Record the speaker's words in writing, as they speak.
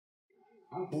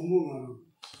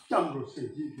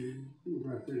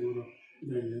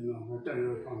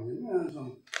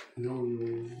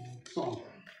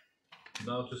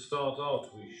Now to start out,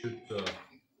 we should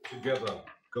together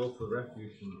go for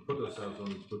refuge and put ourselves on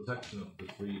the protection of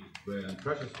the three rare and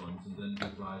precious ones, and then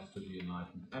give rise to the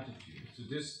enlightened attitude. To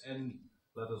this end,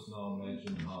 let us now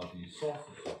imagine how the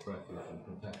sources of refuge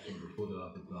and protection, the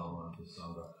Buddha, the Dharma, and the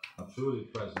Sangha, are truly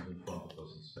present in front of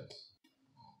us in space.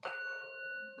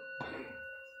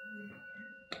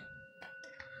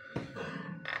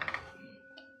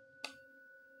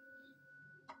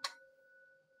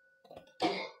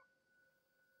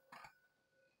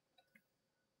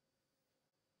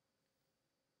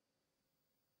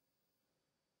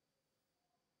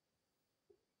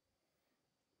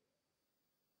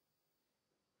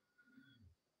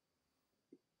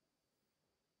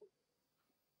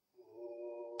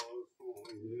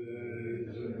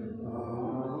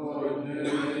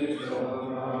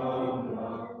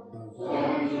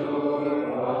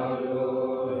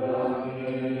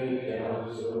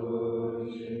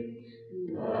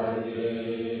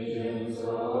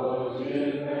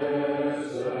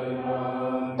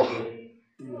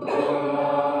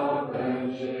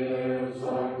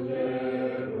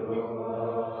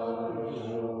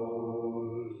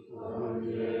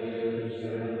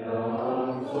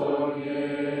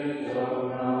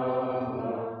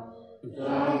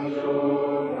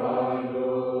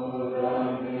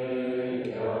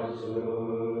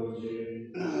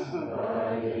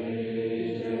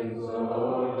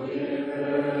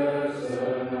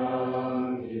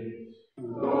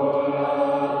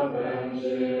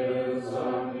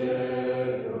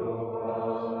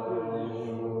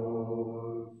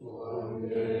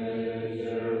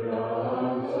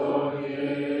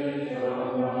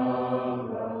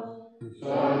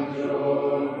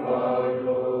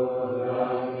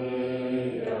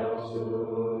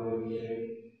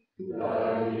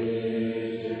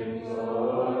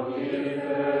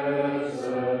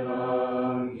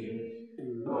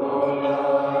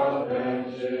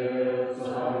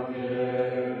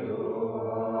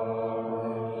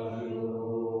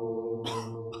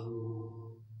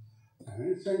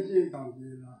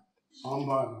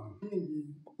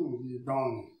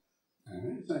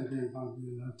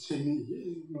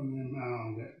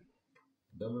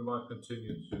 Then we might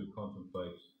continue to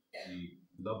contemplate the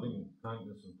loving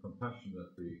kindness and compassion that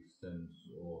we extend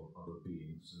to all other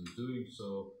beings. And doing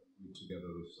so, we together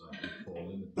recite the four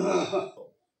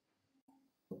limitations.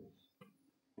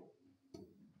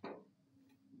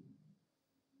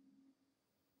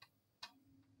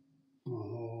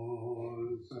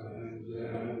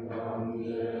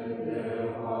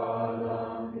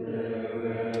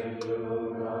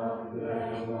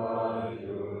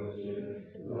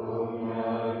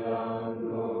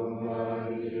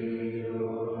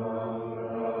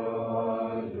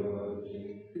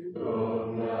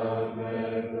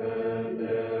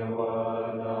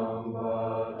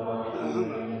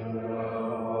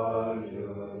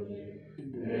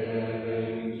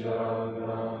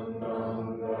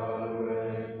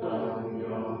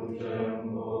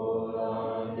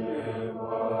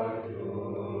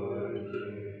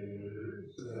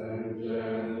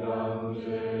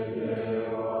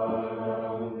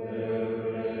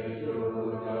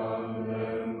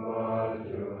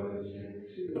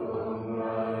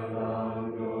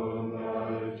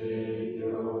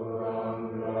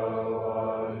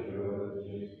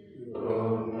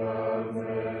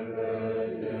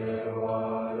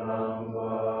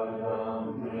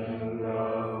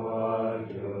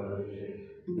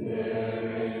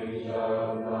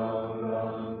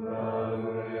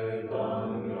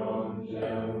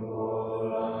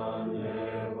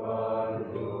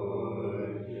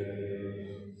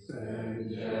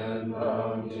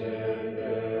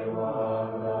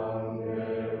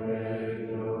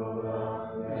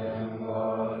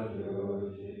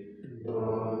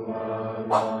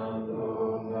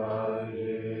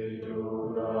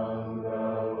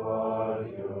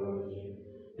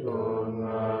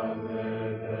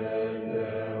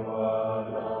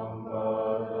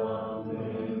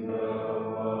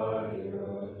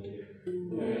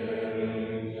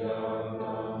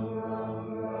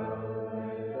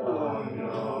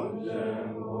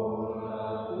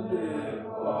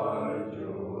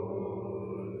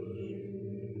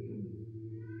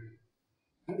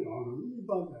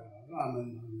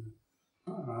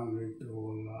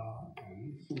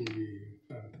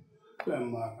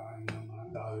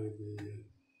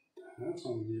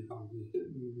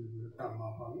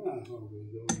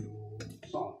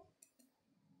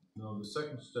 Now, the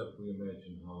second step, we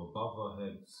imagine how above our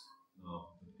heads now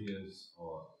appears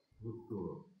our root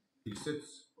guru, He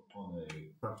sits upon a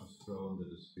precious throne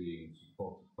that is being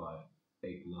supported by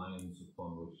 8 lions,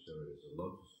 upon which there is a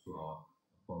lotus flower,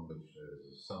 upon which there is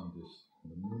a sun disk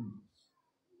and a moon disk.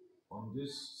 On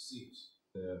this seat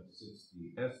there sits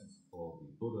the essence of all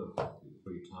the Buddhas, the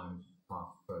 3 times,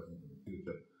 past, present, and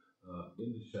future,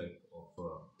 in the shape of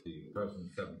the present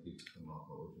 70th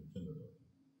Karmapa-Meditation.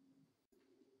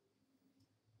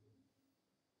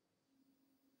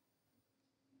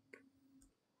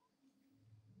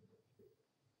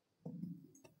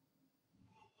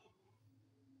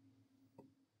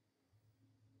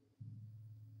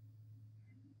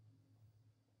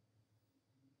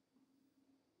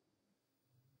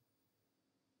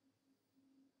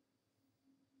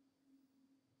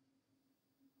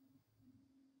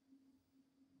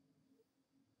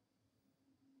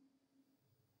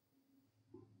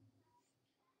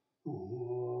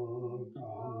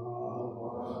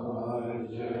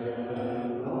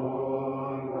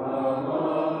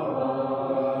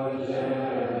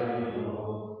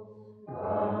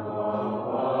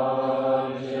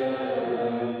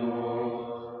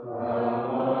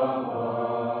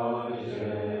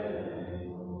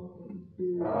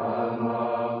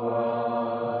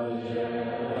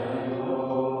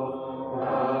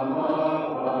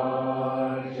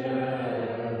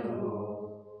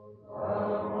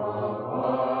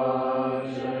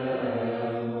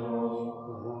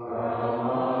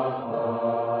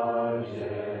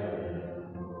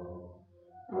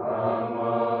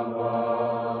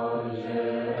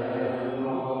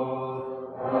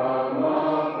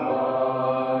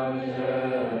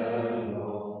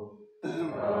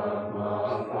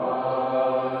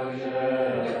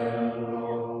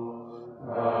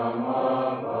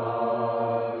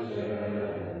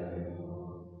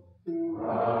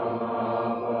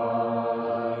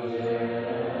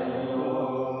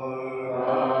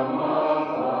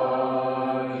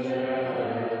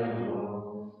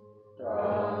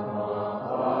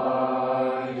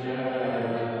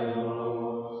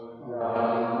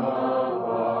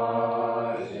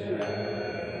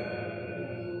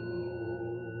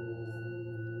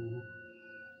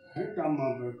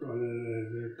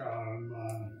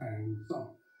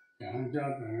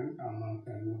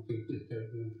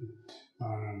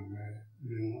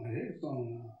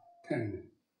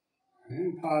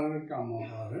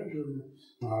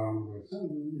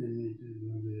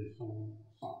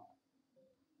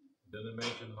 Then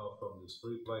imagine how from these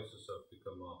 3 places of the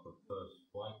Karmapa, first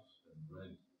white and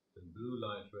red, then blue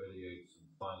light radiates,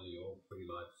 and finally all 3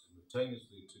 lights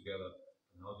simultaneously together,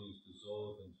 and how these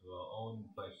dissolve into our own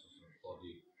places of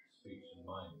body, speech, and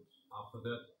mind. After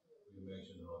that, we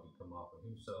imagine how the Karmapa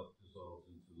himself dissolves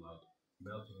into light,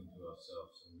 melting into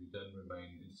ourselves, and we then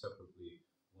remain inseparably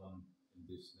one in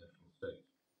this natural state.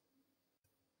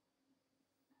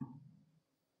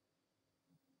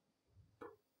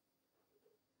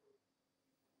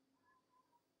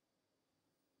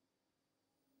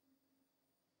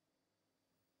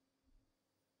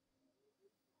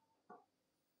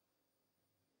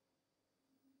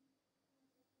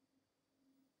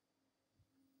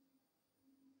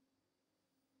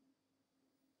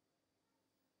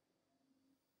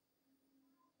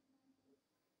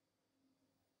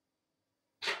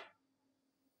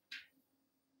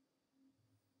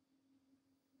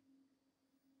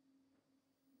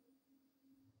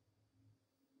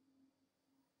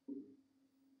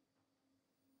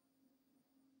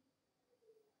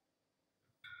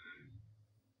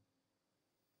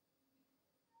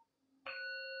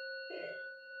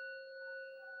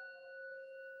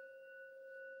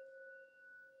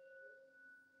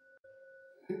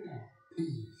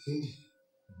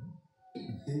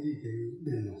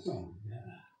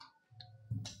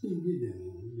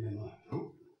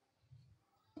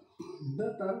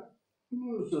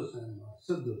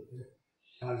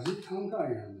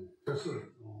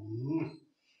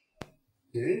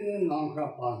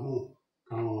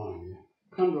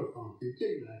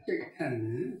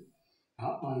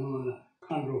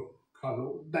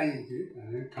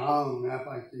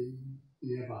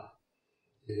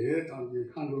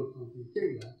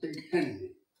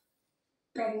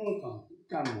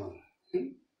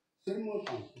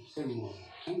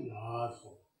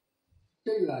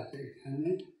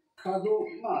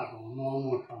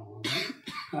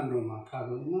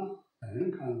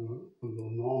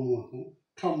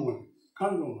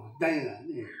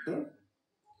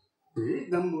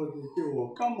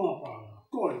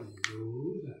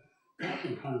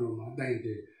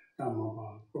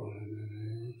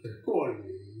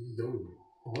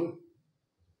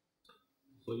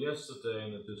 So yesterday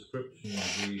in the description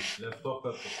we left off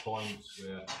at the point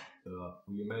where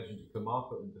we imagine the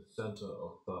Karmapa in the center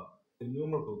of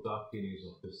innumerable Dakinis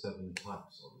of the 7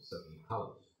 types or the 7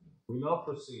 colors. We now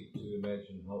proceed to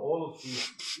imagine how all of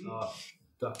these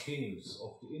Dakinis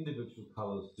of the individual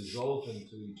colors dissolve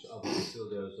into each other until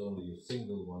there is only a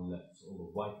single one left. All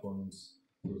the white ones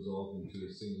dissolve into a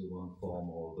single one form,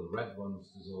 all the red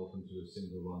ones dissolve into a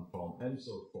single one form, and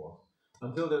so forth,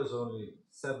 until there's only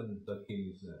 7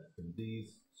 Dakinis left, and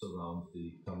these surround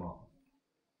the Karmapa.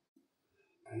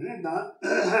 And then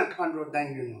that control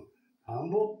Dangino,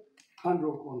 Humble,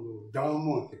 control Kondo,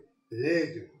 Dharma,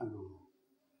 Legend control.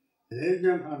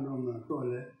 Legend control,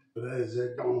 call it, there's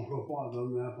a down for father,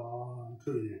 Mapa,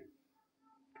 2 years.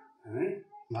 And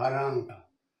Maranga,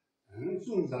 and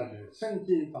soon as I sent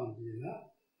in Tandila,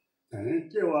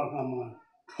 and Kiwakama,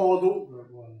 Todo,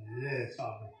 yes,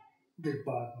 big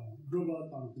battle, Ruba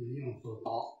Tanti, so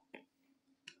talk.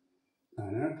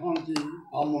 And Tanti,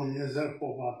 Amon Yezer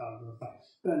Popata,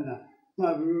 then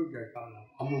Nabuga,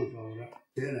 Amon,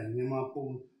 Tela,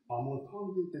 Nimapo, Amon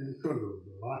Tanti, and Kuru,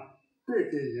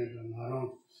 great agent and around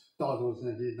thousands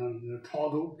and the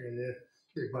Todo,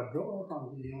 big battle,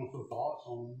 Tanti, so talk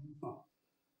on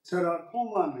Sherab,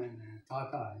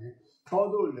 Tata,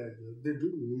 Todo led the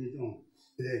Duke,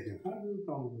 Legend, 100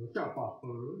 from the Japa.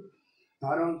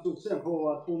 Around to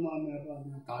Sephora, Toma,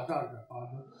 Tata,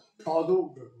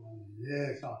 Todo,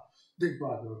 yes, big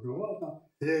brother,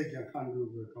 Legend,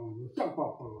 100 from the Japa.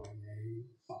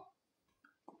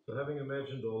 So having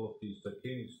imagined all of these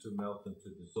Dakinis to melt and to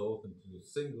dissolve into a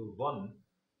single one,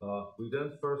 we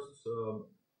then first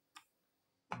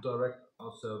direct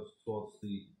ourselves towards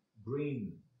the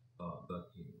green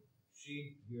Dakini.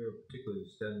 She here particularly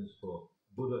stands for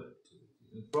Buddha activity.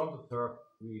 In front of her,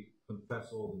 we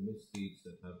confess all the misdeeds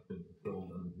that have been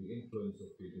performed under the influence of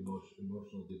the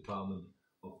emotional defilement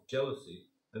of jealousy,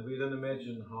 and we then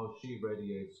imagine how she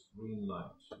radiates green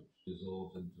light, which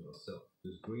dissolves into herself.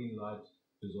 This green light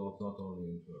dissolves not only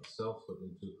into herself, but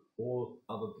into all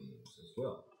other beings as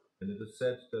well. And it is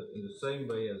said that in the same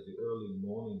way as the early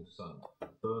morning sun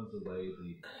burns away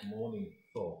the morning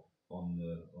fog on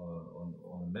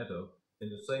a meadow, in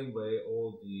the same way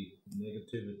all the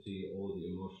negativity, all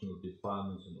the emotional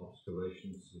defilements and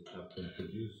obscurations which have been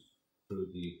produced through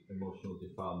the emotional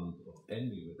defilement of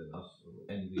envy within us, or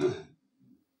envy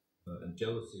and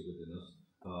jealousy within us,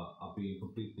 are being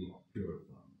completely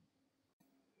purified.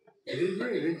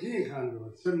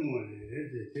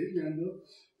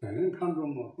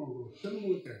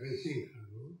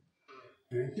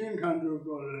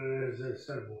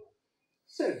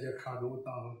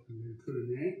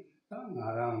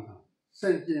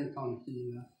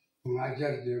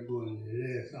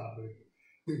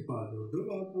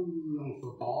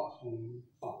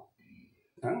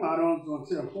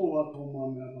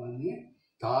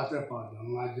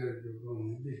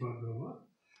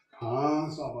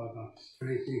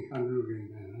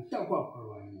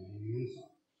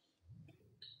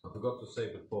 I forgot to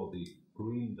say before, the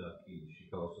green Dakini, she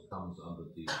also comes under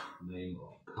the name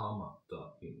of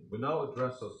Karma-Dakini. We now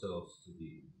address ourselves to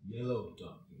the yellow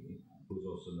Dakini, who's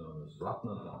also known as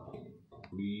Ratna-Dakini.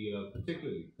 We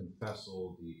particularly confess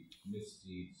all the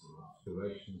misdeeds and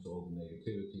obscurations, all the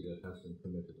negativity that has been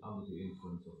committed under the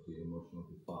influence of the emotional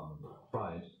defilement of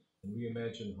pride, and we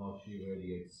imagine how she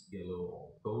radiates yellow or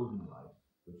golden light,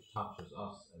 which touches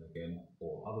us and again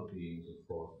all other beings, of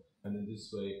course, and in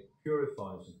this way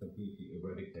purifies and completely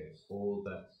eradicates all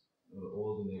that,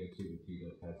 all the negativity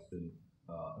that has been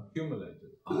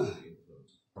accumulated under the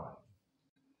influence of pride.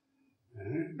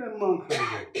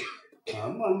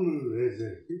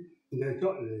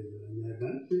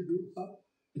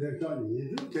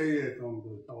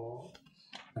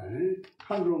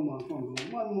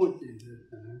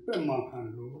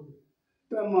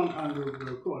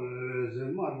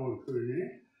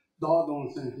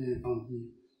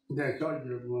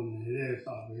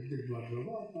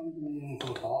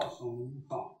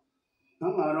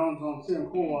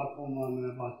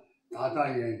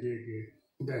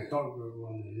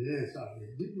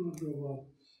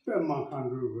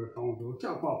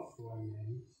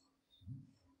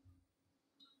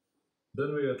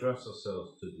 Then we address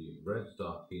ourselves to the red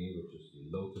Dakini, which is the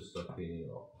Lotus-Dakini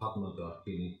or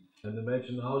Phagmo-Dakini, and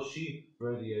imagine how she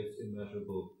radiates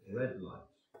immeasurable red light.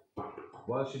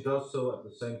 While she does so, at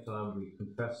the same time, we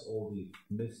confess all the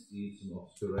misdeeds and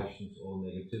obscurations, all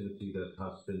negativity that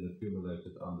has been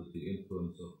accumulated under the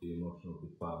influence of the emotional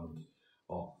defilement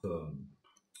of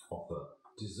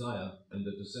desire, and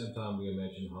at the same time, we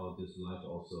imagine how this light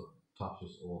also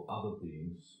touches all other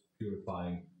beings,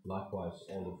 purifying likewise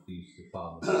all of these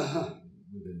defilements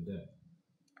within them.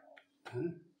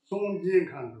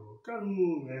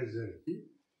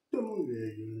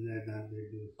 때문에 유네단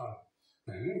되고 사.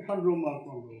 한로만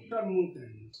공부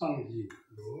잘못된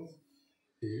상기로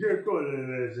이게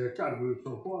거래에서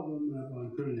짜고서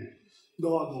보도면 그네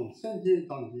너도 생긴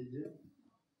상기지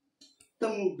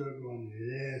때문에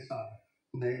내사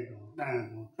내도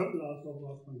단도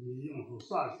틀어서 보니 용서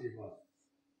사시고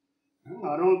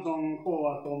나로 좀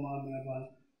코와 도마면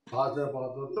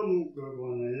봐도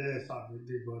때문에 내사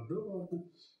되고도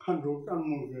한로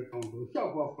때문에 정도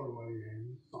效果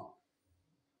벌어야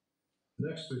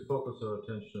Next, we focus our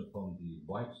attention upon the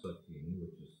Vajra-Dakini,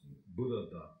 which is the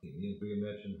Buddha-Dakini, and we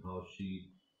imagine how she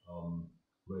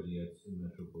radiates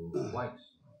immeasurable light.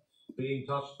 Being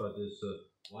touched by this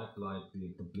white light,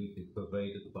 being completely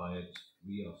pervaded by it,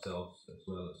 we ourselves, as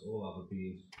well as all other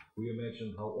beings, we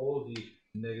imagine how all the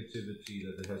negativity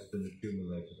that has been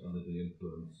accumulated under the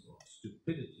influence of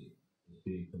stupidity is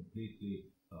being completely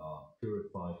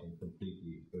purified and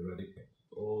completely eradicated.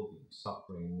 All the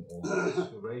suffering, all the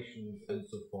inspirations and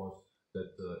so forth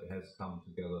that has come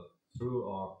together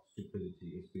through our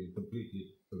stupidity is being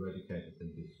completely eradicated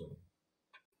in this way.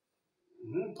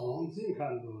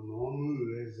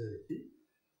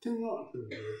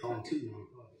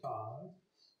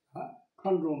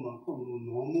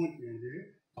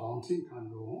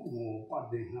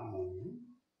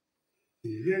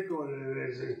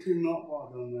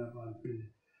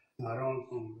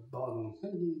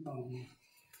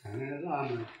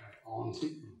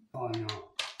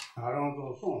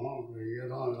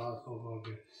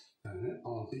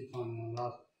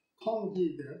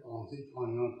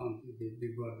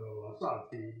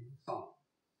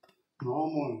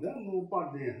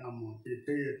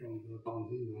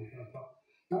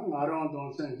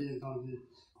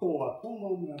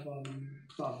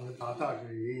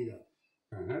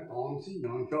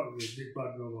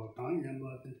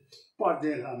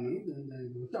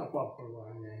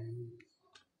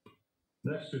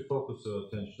 Next, we focus our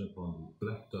attention upon the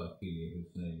Black Dakini,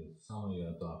 whose name is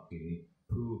Samaya-Dakini,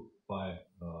 who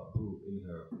in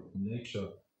her nature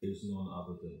is none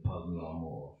other than Phagmo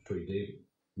or Sri Devi.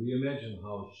 We imagine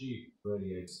how she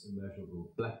radiates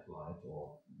immeasurable black light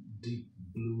or deep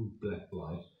blue black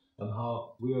light, and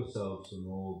how we ourselves and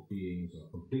all beings are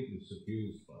completely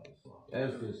suffused by this light.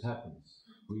 As this happens,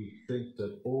 we think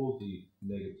that all the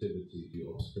negativity, the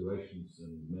obscurations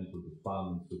and mental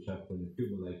defilements which have been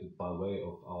accumulated by way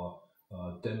of our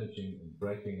damaging and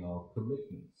breaking our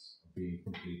commitments are being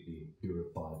completely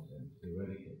purified and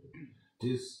eradicated.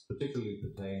 This particularly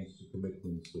pertains to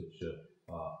commitments which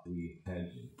we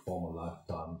had in former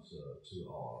lifetimes to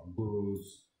our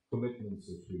gurus, commitments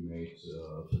which we made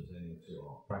pertaining to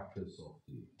our practice of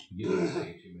the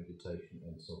Yin-Sage meditation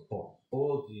and so forth.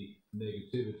 All the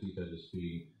negativity that is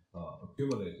being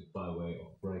accumulated by way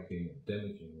of breaking and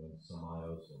damaging one's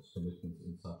samayas or commitments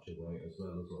in such a way, as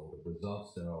well as all the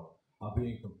results thereof, are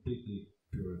being completely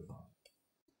purified.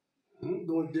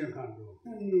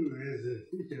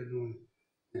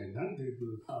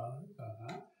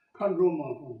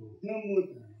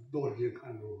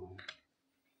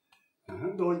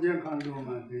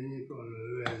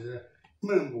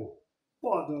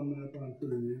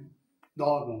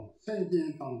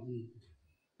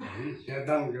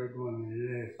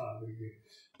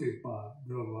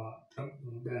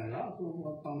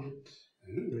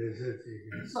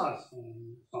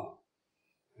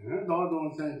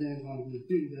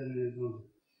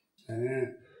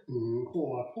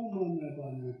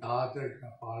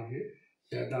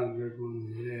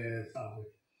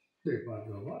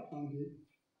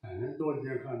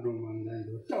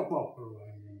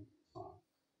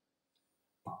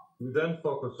 We then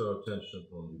focus our attention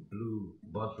on the blue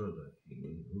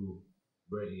Vajra-Dakini, who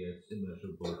radiates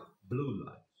immeasurable blue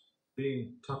light.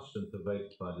 Being touched and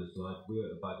pervaded by this light,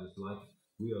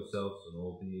 we ourselves and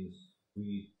all beings,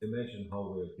 we imagine how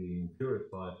we are being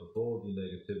purified of all the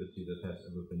negativity that has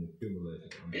ever been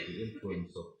accumulated under the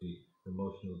influence of the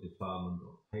emotional defilement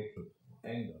of hatred or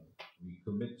anger. We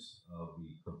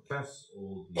confess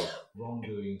all the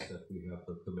wrongdoings that we have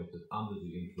committed under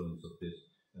the influence of this,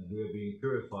 and we are being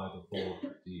purified of all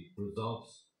the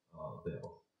results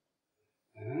thereof.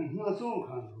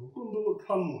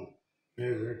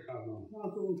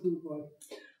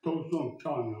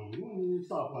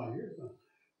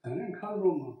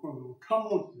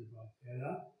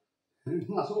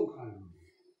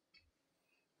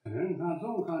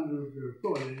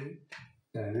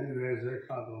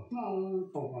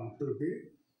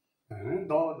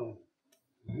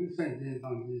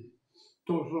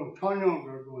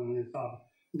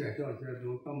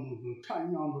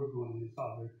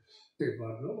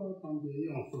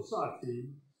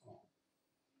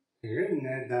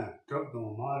 drop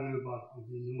down Mario Baton,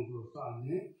 the Yungo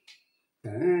Sani,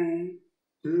 then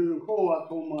to Koa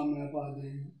Toma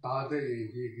Mabadi,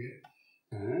 Tade,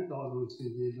 and Dodo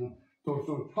City,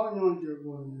 Toso Chanyon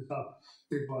Jago,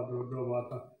 the Bado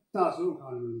Dovata, Nasu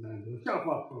Kanun, and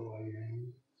Shapa.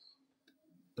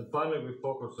 And finally, we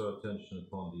focus our attention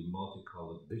upon the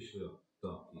multicolored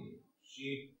Vishnu-Dakini.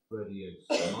 She radiates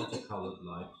multicolored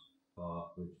light,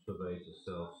 which pervades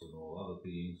ourselves and all other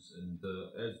beings. And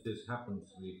as this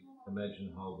happens, we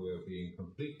imagine how we are being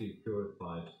completely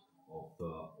purified of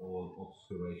all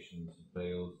obscurations,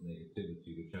 veils,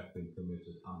 negativity, which have been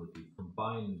committed under the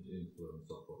combined influence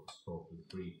of what is called the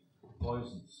three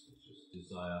poisons, which is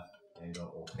desire, anger,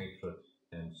 or hatred,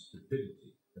 and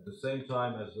stupidity. At the same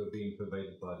time as we're being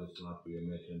pervaded by this light, we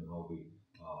imagine how we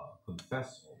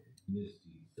confess all the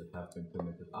misdeeds that have been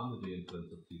committed under the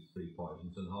influence of these three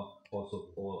poisons, and how also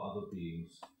all other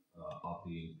beings are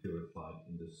being purified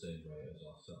in the same way as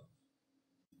ourselves.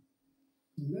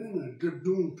 Then the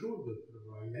doom to the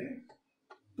provider,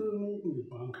 to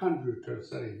one country to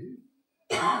say,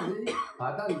 and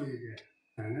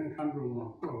then come to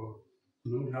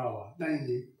Mungawa,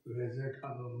 then there's a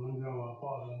kind of Mungawa,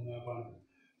 Paul,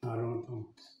 I don't know,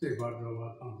 they got over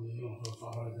something else.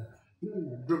 Then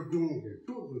the doom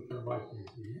to the provider.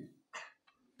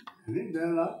 And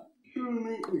then to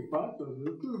me, we part of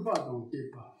the two bottom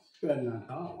keeper.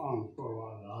 Penata on for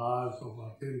a last of a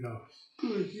tender,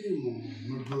 two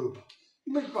Mugu.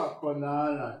 Make up for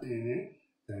Latine,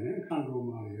 then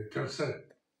Kanduma, Terset,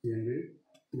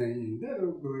 then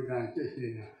never good and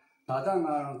Chesina.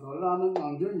 Tatana, Solana,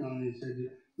 and Junior said,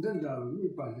 then the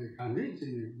Rupa can reach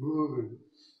in Google.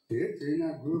 It's in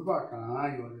a group of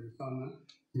I or the son,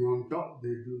 you thought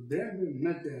they do them,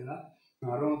 Metella,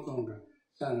 Naronsonga,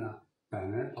 Sana,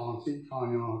 and Tonsi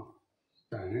Tanyon.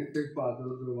 Then take part of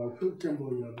the Shukambo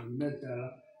of the Metella,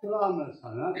 Lama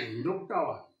Sana, and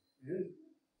Yokawa.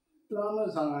 Lama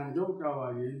Sana and Yokawa,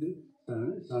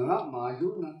 Sana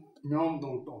Majuna, Nyom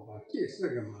don't talk about Kiss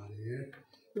Sagamari.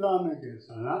 Lama gets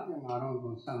Sana and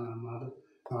Aron Sana Mother,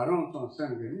 Aron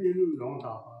Sanga, you don't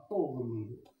talk about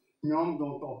Togamundi. Nyom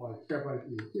don't talk about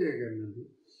Chapati, Jagamundi.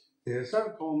 There's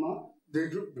a coma, they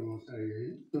do don't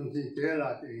say, don't see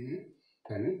Latini,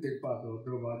 and take part of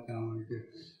the Robot.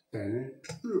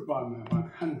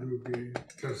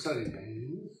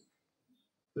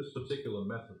 This particular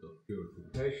method of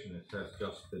purification, it has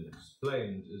just been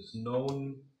explained, is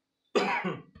known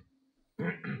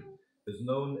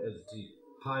as the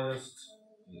highest,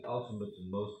 the ultimate and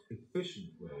most efficient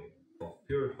way of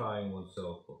purifying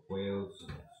oneself of veils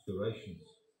and obscurations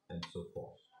and so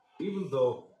forth. Even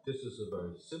though this is a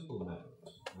very simple method,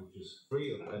 which is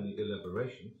free of any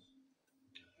elaborations,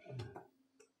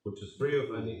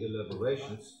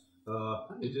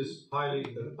 it is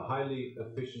highly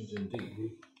efficient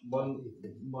indeed. One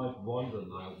might wonder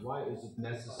now, why is it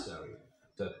necessary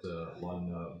that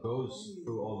one goes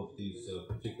through all of these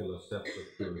particular steps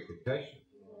of purification?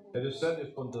 It is said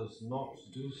if one does not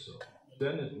do so,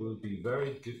 then it will be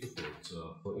very difficult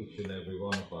for each and every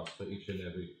one of us, for each and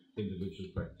every individual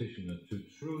practitioner to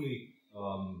truly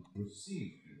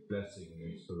receive the blessing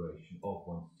and inspiration of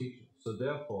one's teacher. So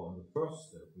therefore, in the first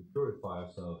step, we purify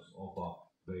ourselves of our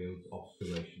veils,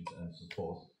 obscurations, and so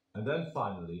forth. And then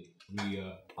finally, we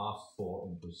ask for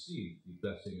and receive the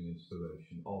blessing and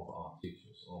inspiration of our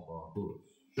teachers, of our gurus.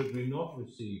 Should we not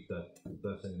receive that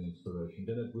blessing and inspiration,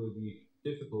 then it will be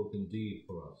difficult indeed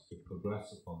for us to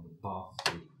progress upon the path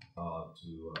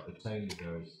to attain the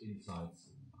various insights,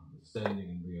 understanding,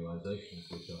 and realizations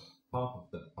which are part of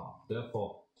that path.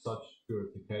 Therefore, such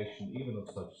purification, even of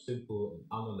such simple and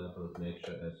unelaborate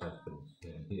nature as has been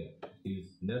explained here,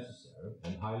 is necessary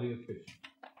and highly efficient.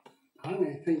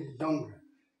 I think younger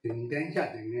in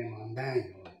Densha, the name on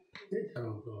Daniel. They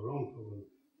tell so wrong to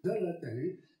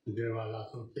them. There are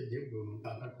lots of people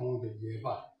that are going to give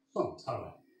up some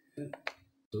salary.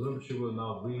 So Rinpoche will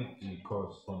now read the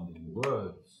corresponding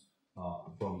words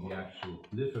from the actual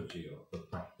liturgy of the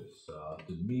practice.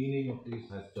 The meaning of these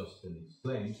has just been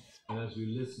explained, and as we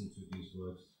listen to these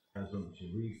words, as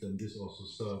Rinpoche reads them, this also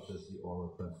serves as the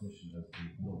oral transmission, as the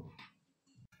normal.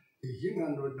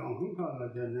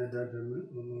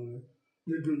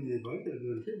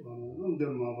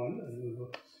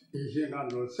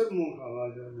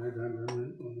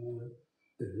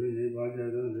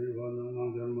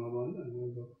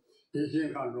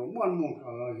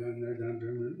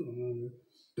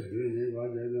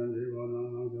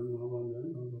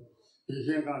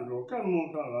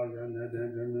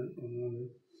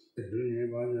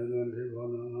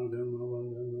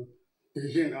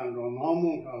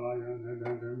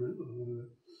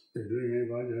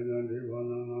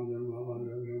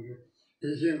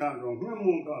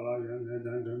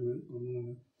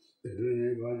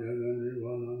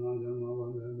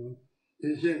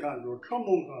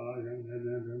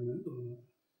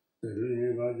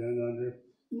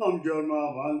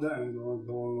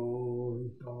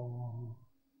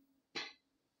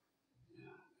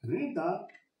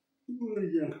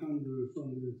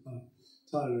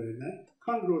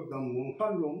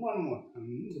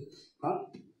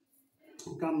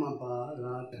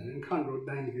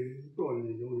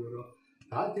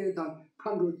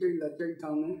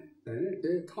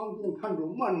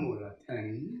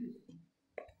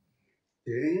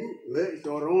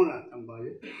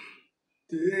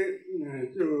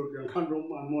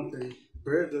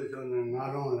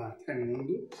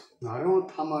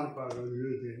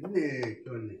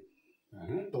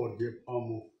 Dorje,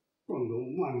 Phagmo,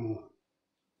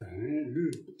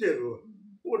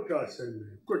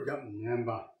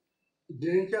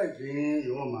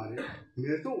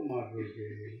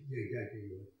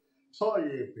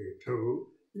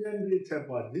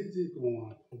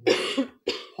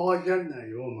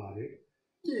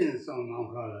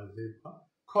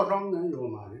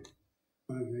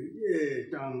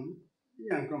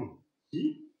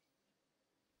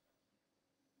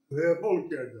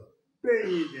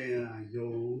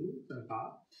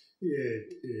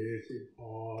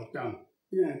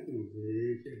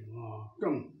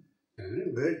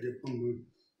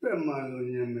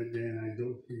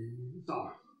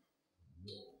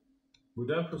 We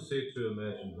then proceed to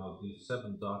imagine how these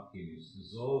 7 Dakinis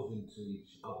dissolve into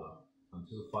each other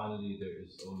until finally there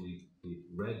is only the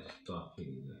red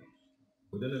Dakini left.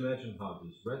 We then imagine how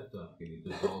this red Dakini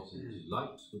dissolves into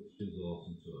light, which dissolves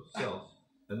into ourselves,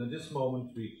 and in this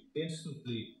moment we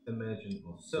instantly imagine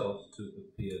ourselves to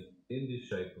appear in the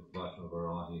shape of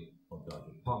Vajra-Varahi or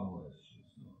Phagmo as she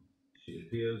is known. She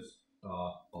appears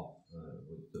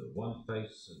with one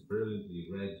face, a brilliantly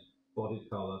red body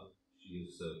color. She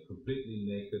is completely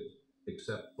naked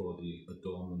except for the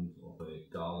adornment of a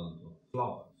garland of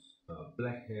flowers. Her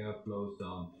black hair flows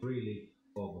down freely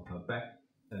over her back,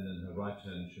 and in her right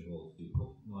hand she holds the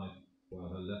hook knife, while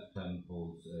her left hand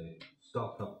holds a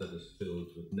skull cup that is filled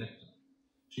with nectar.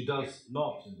 She does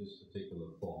not, in this particular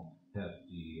form, have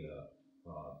the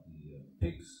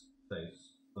pig's face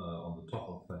on the top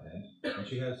of her head, and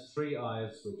she has 3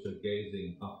 eyes which are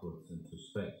gazing upwards into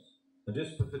space. In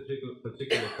this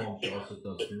particular form, she also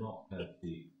does not have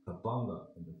the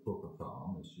kabanga in the crook of her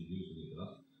arm, as she usually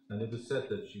does, and it is said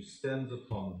that she stands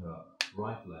upon her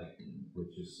right leg,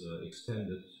 which is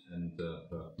extended, and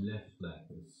her left leg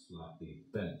is slightly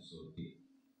bent, so the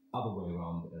other way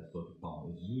around as Phagmo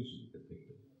is usually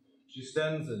depicted. She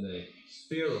stands in a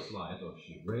sphere of light, or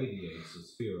she radiates a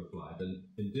sphere of light, and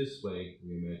in this way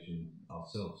we imagine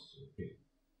ourselves to appear.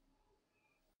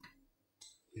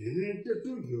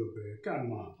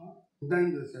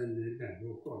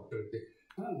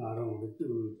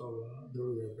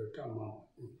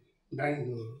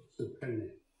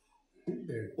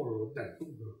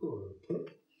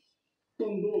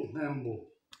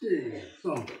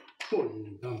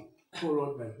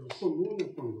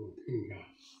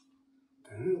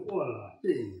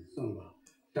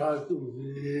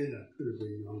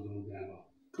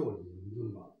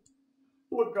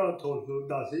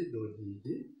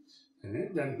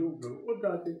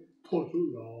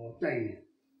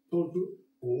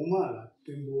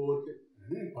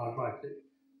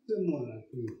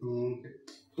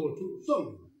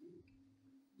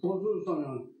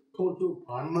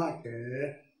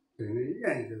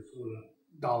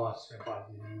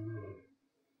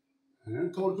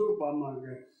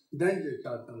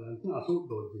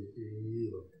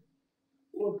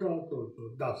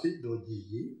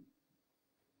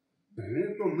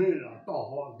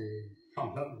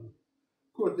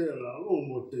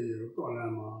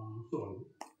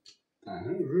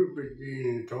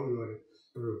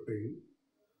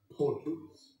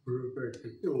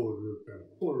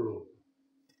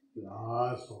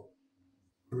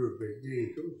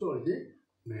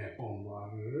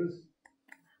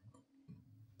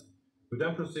 We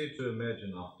then proceed to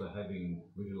imagine, after having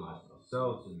visualized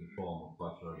ourselves in the form of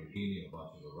Vajra-Dakini or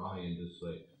Vajra-Varahi in this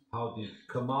way, how the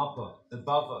Karmapa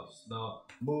above us now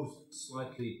moves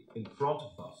slightly in front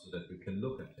of us so that we can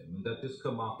look at him, and that this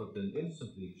Karmapa then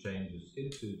instantly changes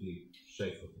into the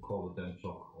shape of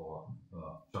Kola-Denchok or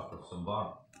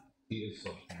Chakrasamvara. He is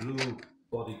of blue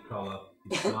body color,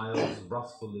 he smiles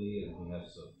rustfully, and he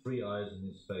has 3 eyes in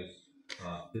his face.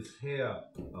 His hair,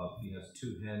 he has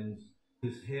 2 hands.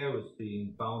 His hair is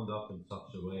being bound up in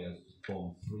such a way as to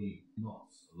form 3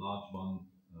 knots, a large one,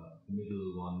 a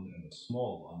middle one, and a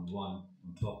small one, one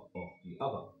on top of the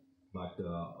other. Like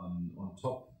on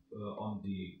top on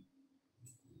the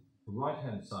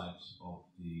right-hand side of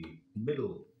the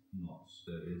middle knot,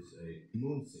 there is a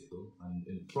moon sickle, and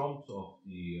in front of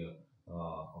the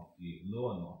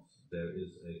lower knot, there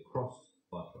is a crossed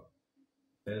Vajra.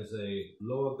 As a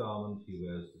lower garment, he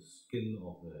wears the skin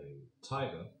of a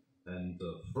tiger, and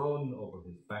thrown over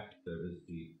his back, there is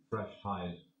the fresh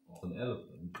hide of an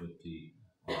elephant, with the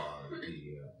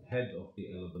head of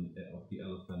the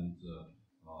elephant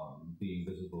being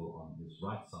visible on his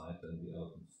right side, and the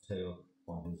elephant's tail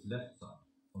on his left side.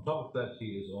 On top of that,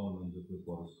 he is ornamented with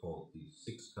what is called the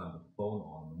 6 kind of bone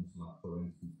ornaments, like for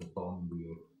instance the bone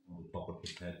wheel on the top of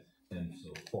his head, and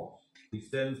so forth. He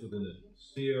stands within a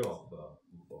sphere of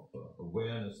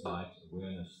awareness light,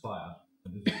 awareness fire,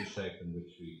 and this is the shape in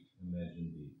which we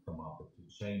imagine the Karmapa to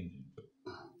change into.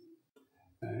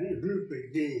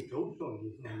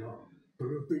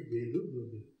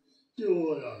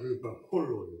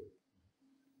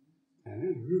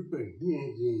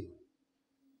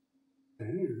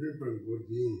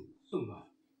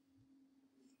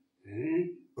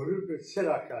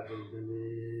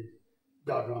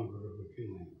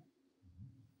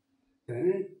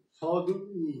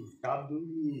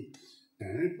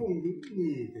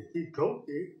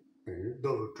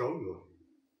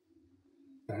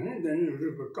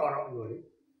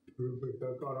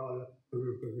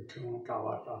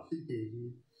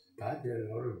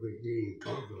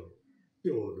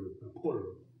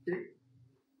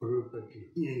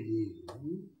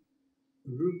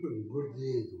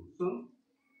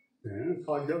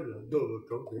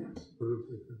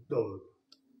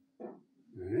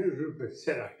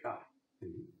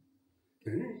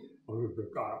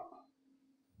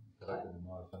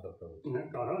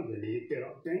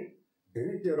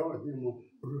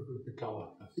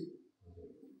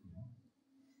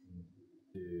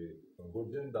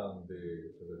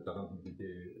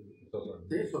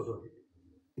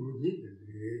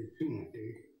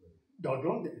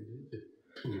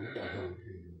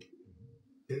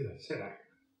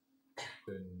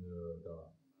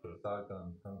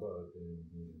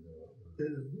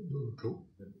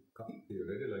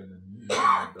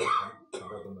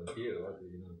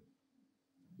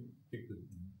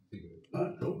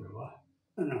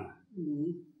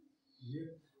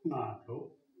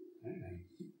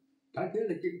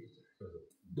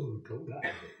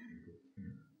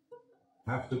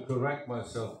 I have to correct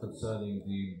myself concerning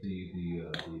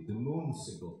the moon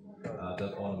sickle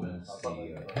that ornaments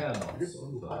the hair knots of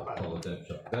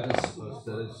Koladevcha. That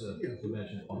is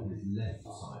mentioned on his left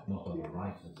side, not on the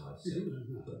right, as I said.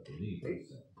 I believe I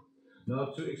said. Now,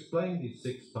 to explain these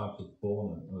 6 types of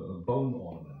bone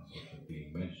ornaments which are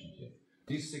being mentioned here,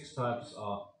 these 6 types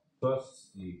are: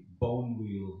 first, the bone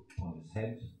wheel on his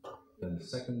head; then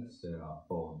second, there are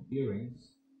bone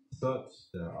earrings; third,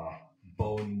 there are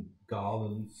bone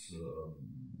garlands,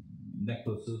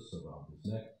 necklaces around his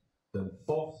neck; then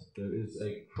fourth, there is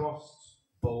a crossed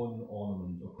bone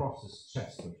ornament across his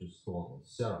chest, which is called a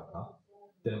Sherab.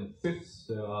 Then fifth,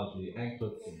 there are the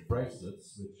anklets and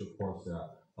bracelets, which of course there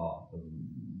are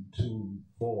 2,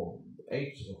 4,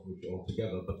 8 of which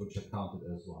altogether, but which are counted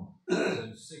as one.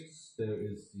 Then sixth, there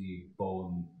is the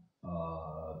bone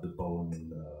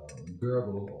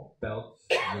girdle or belt,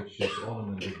 which is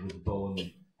ornamented with bone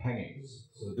hangings.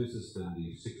 So this is then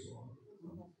the 6th one.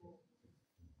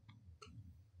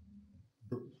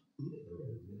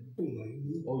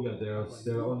 Oh yeah, there are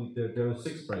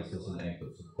 6 bracelets and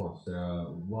anklets. Of course, there are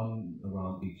 1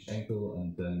 around each ankle,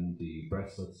 and then the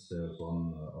bracelets. There's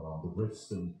 1 around the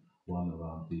wrist and 1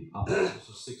 around the upper.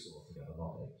 So 6 altogether,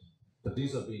 not 8. But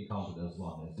these are being counted as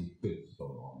 1, as the 5th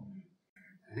going on.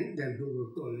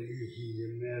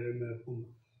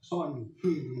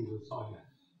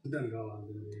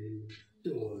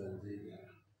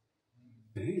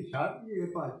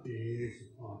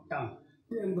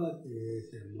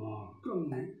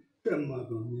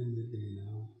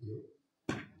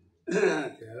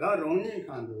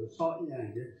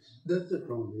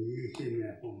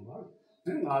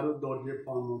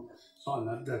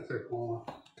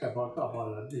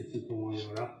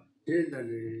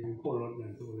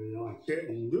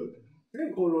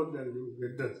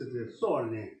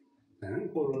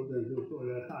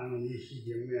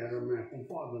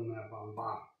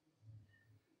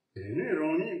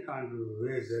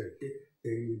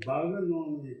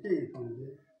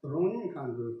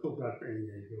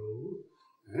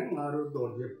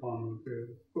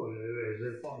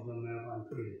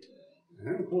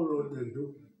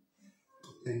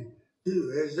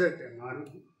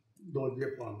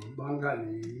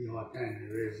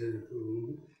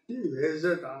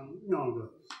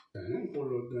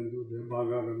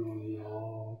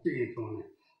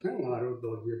 Tenga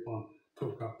Dorje Pon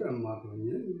took up a mother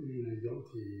in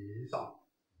Yoti Sam.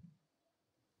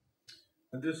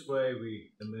 In this way,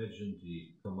 we imagine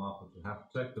the Karmapa to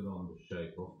have taken on the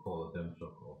shape of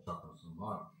Kola-Demchok or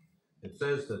Chakrasamvara. It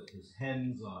says that his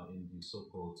hands are in the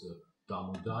so-called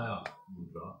Damodaya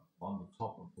Mudra on the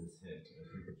top of his head, as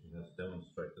Rinpoche has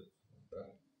demonstrated.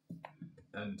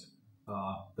 And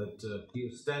that he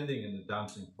is standing in a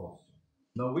dancing posture.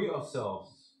 Now we ourselves,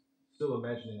 still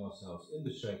imagining ourselves in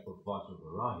the shape of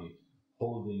Vajra-Varahi,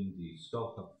 holding the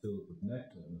skull cup filled with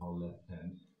nectar in our left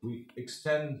hand, we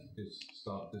extend this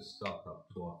skull cup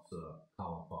towards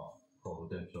Karmapa,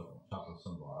 Kola-Demchok or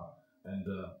Chakrasamvara, and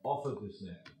offer this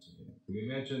nectar to him. We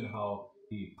imagine how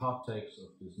he partakes of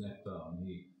this nectar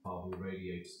and how he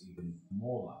radiates even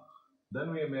more light.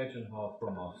 Then we imagine how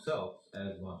from ourselves,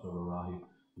 as Vajra-Varahi,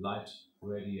 light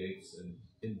radiates and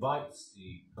invites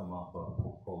the Karmapa,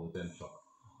 Kola-Demchok.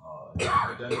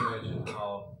 Then imagine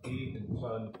how he in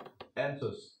turn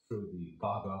enters through the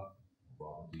Bhaga,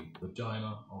 or the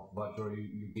vagina of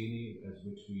Vajra-Dakini, as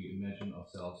which we imagine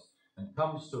ourselves, and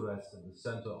comes to rest in the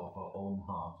center of our own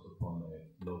heart upon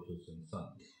a lotus and sun.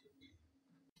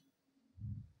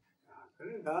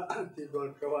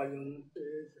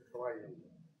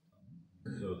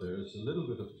 So there is a little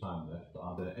bit of time left.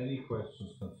 Are there any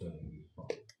questions concerning these?